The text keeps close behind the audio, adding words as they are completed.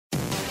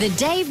The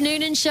Dave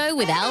Noonan Show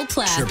with Al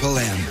Platt. Triple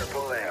M.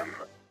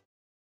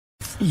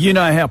 You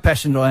know how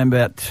passionate I am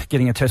about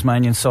getting a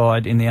Tasmanian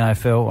side in the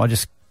AFL. I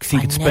just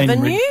think it's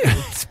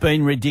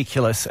been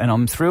ridiculous, and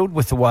I'm thrilled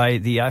with the way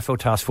the AFL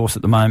Task Force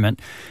at the moment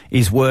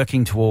is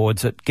working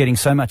towards it, getting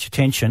so much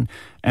attention.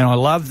 And I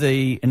love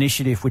the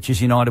initiative, which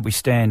is United We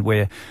Stand,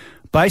 where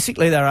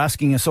basically they're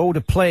asking us all to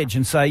pledge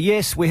and say,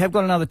 yes, we have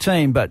got another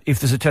team, but if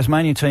there's a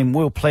Tasmanian team,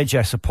 we'll pledge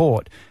our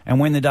support.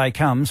 And when the day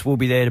comes, we'll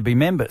be there to be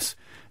members.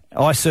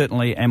 I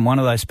certainly am one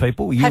of those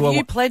people. Have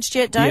you pledged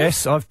yet, Dave?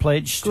 Yes, I've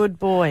pledged. Good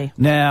boy.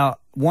 Now,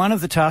 one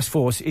of the task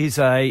force is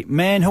a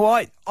man who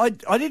I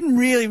didn't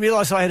really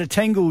realise I had a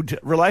tangled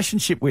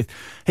relationship with.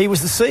 He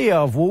was the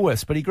CEO of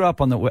Woolworths, but he grew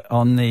up on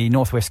the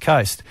northwest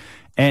coast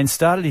and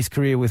started his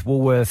career with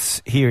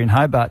Woolworths here in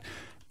Hobart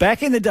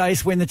back in the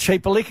days when the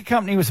cheaper liquor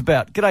company was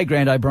about. G'day,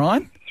 Grant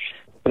O'Brien.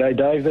 G'day,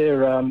 Dave.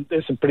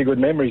 There's some pretty good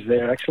memories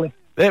there, actually.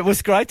 It was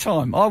a great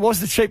time. I was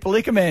the cheaper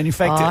liquor man, in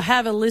fact.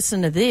 Have a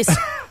listen to this.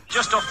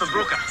 Just off the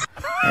Brooker.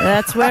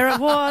 That's where it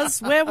was.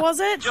 Where was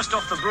it? Just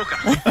off the Brooker.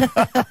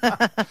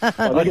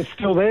 I think it's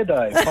still there,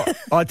 Dave.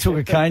 I took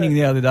a caning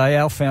the other day.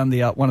 Al found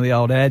one of the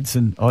old ads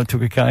and I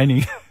took a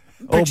caning.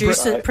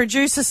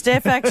 Producer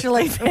Steph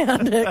actually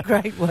found it.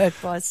 Great work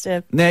by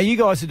Steph. Now, you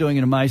guys are doing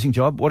an amazing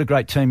job. What a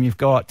great team you've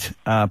got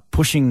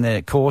pushing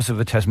the cause of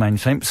the Tasmanian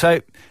team.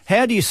 So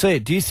how do you see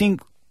it? Do you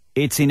think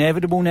it's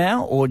inevitable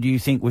now, or do you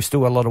think we've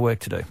still got a lot of work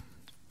to do?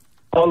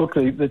 Oh, look,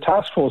 the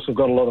task force have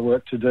got a lot of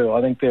work to do.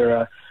 I think there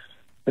are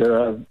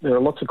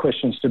lots of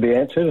questions to be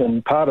answered,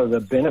 and part of the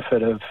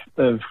benefit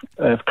of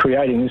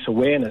creating this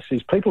awareness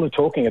is people are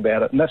talking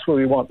about it, and that's what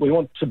we want. We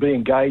want to be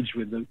engaged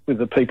with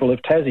the people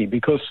of Tassie,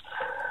 because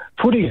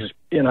footy is,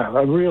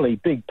 a really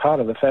big part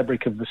of the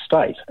fabric of the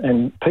state,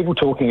 and people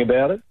talking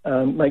about it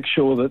make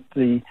sure that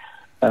the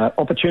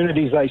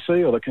opportunities they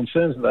see or the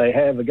concerns that they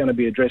have are going to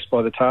be addressed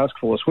by the task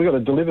force. We've got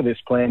to deliver this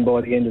plan by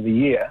the end of the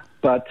year,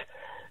 but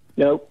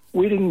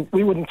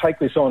we wouldn't take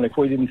this on if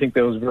we didn't think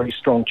there was a very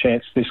strong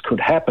chance this could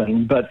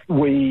happen. But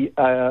we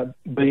are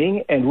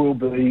being and will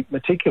be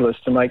meticulous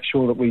to make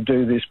sure that we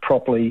do this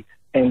properly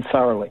and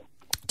thoroughly.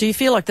 Do you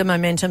feel like the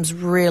momentum's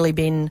really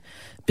been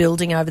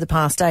building over the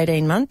past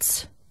 18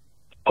 months?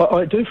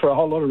 I do, for a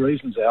whole lot of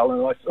reasons, Al,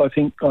 and I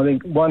think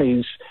one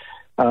is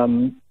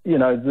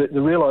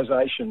the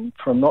realisation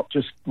from not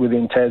just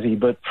within Tassie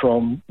but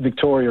from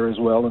Victoria as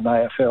well and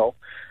AFL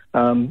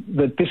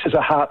that this is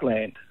a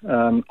heartland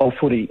of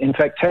footy. In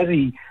fact,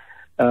 Tassie,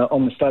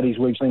 on the studies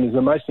we've seen, is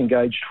the most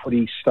engaged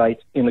footy state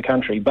in the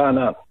country, bar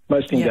none.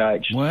 Most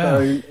engaged. Wow.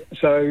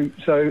 So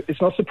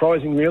it's not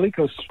surprising really,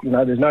 because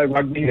there's no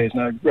rugby, there's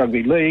no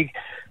rugby league.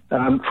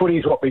 Footy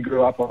is what we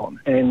grew up on,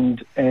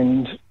 and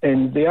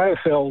the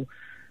AFL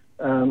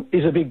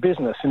is a big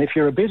business, and if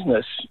you're a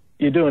business,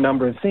 you do a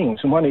number of things,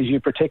 and one is you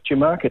protect your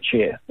market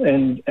share,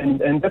 and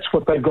that's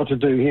what they've got to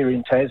do here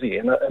in Tassie,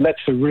 and that's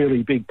a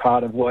really big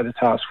part of why the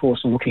task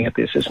force are looking at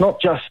this. It's not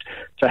just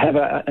to have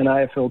an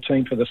AFL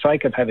team for the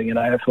sake of having an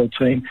AFL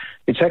team.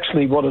 It's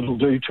actually what it'll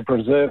do to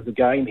preserve the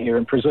game here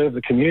and preserve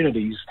the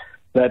communities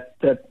that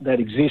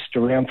exist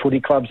around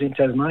footy clubs in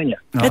Tasmania.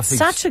 It's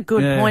such a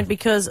good point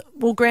because,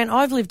 well, Grant,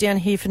 I've lived down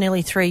here for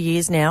nearly 3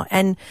 years now,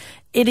 and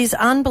it is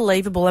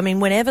unbelievable. I mean,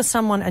 whenever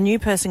a new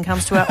person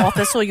comes to our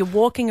office or you're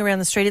walking around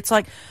the street, it's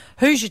like,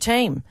 who's your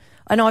team?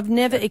 And I've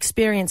never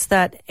experienced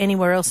that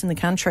anywhere else in the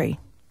country.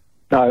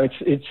 No,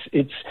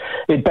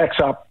 it backs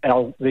up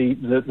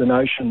the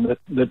notion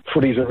that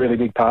footy's a really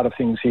big part of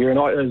things here.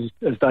 And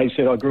as Dave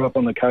said, I grew up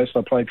on the coast.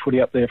 I played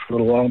footy up there for a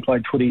little while and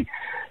played footy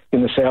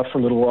in the south for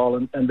a little while,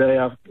 and they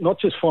are not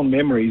just fond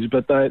memories,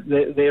 but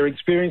they're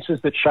experiences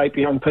that shape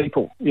young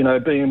people.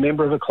 Being a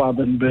member of a club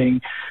and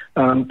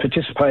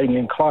participating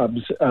in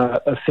clubs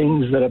are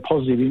things that are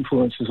positive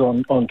influences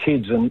on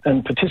kids,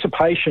 and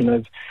participation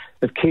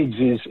of kids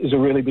is a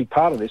really big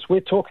part of this.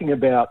 We're talking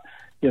about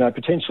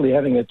potentially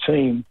having a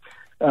team,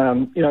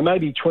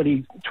 maybe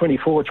 20,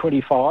 24,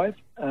 25.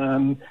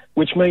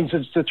 Which means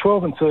it's the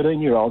 12 and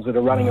 13-year-olds that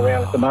are running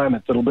around at the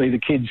moment that'll be the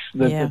kids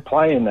that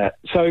play in that.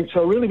 So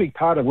a really big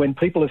part of when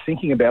people are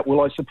thinking about,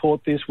 will I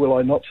support this, will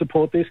I not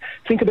support this,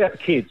 think about the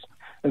kids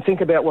and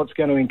think about what's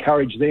going to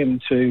encourage them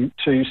to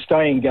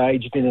stay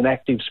engaged in an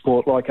active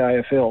sport like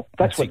AFL.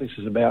 That's what this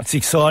is about. It's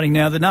exciting.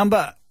 Now, the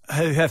number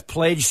who have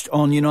pledged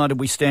on United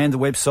We Stand, the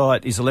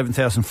website, is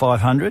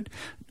 11,500.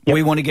 Yep.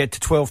 We want to get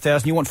to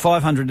 12,000. You want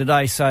 500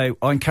 today, so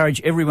I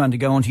encourage everyone to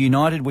go onto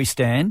United We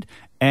Stand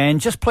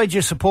and just pledge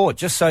your support,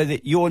 just so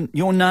that your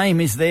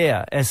name is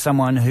there as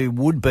someone who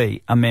would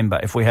be a member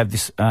if we have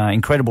this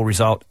incredible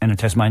result and a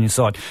Tasmanian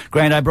side.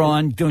 Grant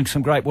O'Brien doing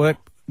some great work.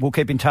 We'll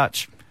keep in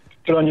touch.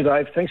 Good on you,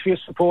 Dave. Thanks for your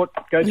support.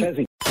 Go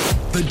Tassie.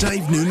 The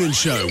Dave Noonan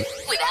Show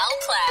With Al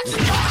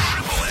Platt.